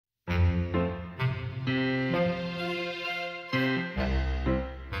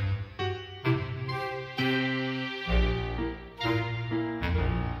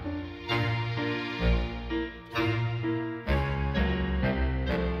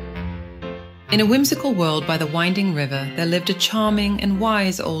In a whimsical world by the winding river, there lived a charming and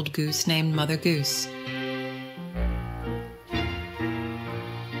wise old goose named Mother Goose.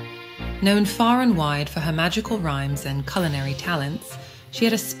 Known far and wide for her magical rhymes and culinary talents, she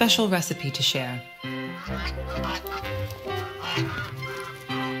had a special recipe to share.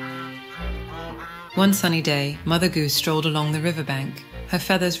 One sunny day, Mother Goose strolled along the riverbank, her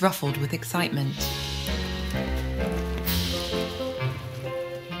feathers ruffled with excitement.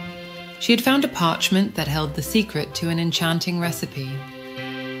 She had found a parchment that held the secret to an enchanting recipe.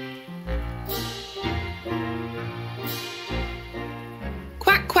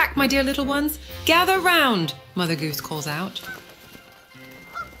 "Quack, quack, my dear little ones! Gather round!" Mother Goose calls out.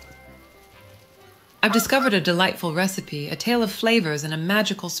 "I've discovered a delightful recipe, a tale of flavors and a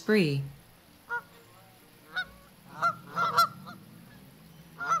magical spree."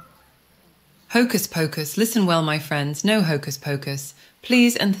 "Hocus pocus, listen well, my friends, no hocus pocus.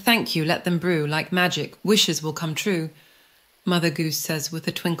 Please and thank you, let them brew, like magic, wishes will come true," Mother Goose says with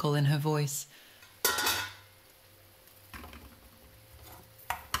a twinkle in her voice.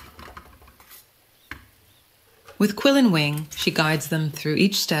 With quill and wing, she guides them through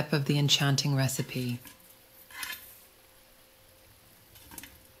each step of the enchanting recipe.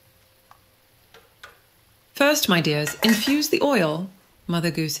 "First, my dears, infuse the oil," Mother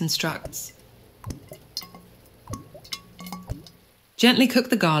Goose instructs. "Gently cook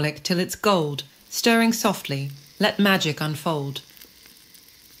the garlic till it's gold, stirring softly, let magic unfold.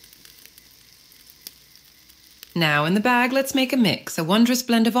 Now in the bag let's make a mix, a wondrous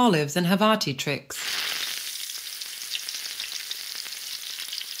blend of olives and Havati tricks."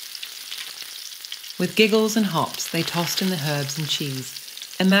 With giggles and hops they tossed in the herbs and cheese,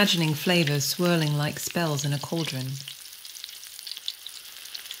 imagining flavors swirling like spells in a cauldron.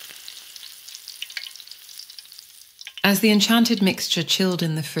 As the enchanted mixture chilled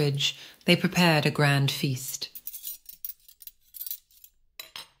in the fridge, they prepared a grand feast.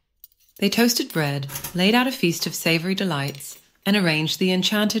 They toasted bread, laid out a feast of savory delights, and arranged the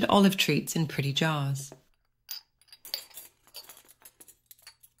enchanted olive treats in pretty jars.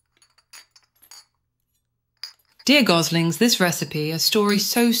 "Dear goslings, this recipe, a story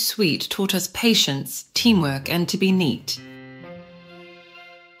so sweet, taught us patience, teamwork, and to be neat.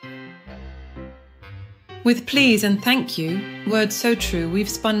 With please and thank you, words so true, we've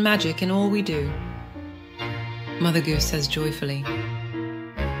spun magic in all we do," Mother Goose says joyfully.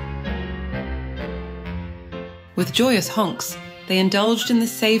 With joyous honks, they indulged in the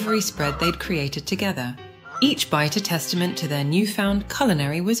savory spread they'd created together, each bite a testament to their newfound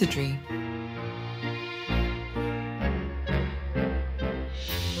culinary wizardry.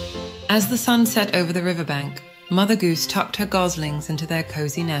 As the sun set over the riverbank, Mother Goose tucked her goslings into their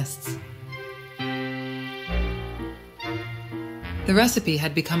cozy nests. The recipe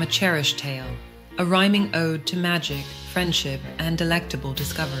had become a cherished tale, a rhyming ode to magic, friendship, and delectable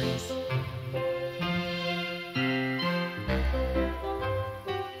discoveries.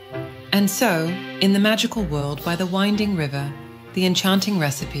 And so, in the magical world by the winding river, the enchanting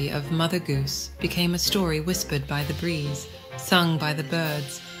recipe of Mother Goose became a story whispered by the breeze, sung by the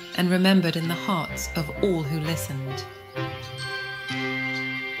birds, and remembered in the hearts of all who listened.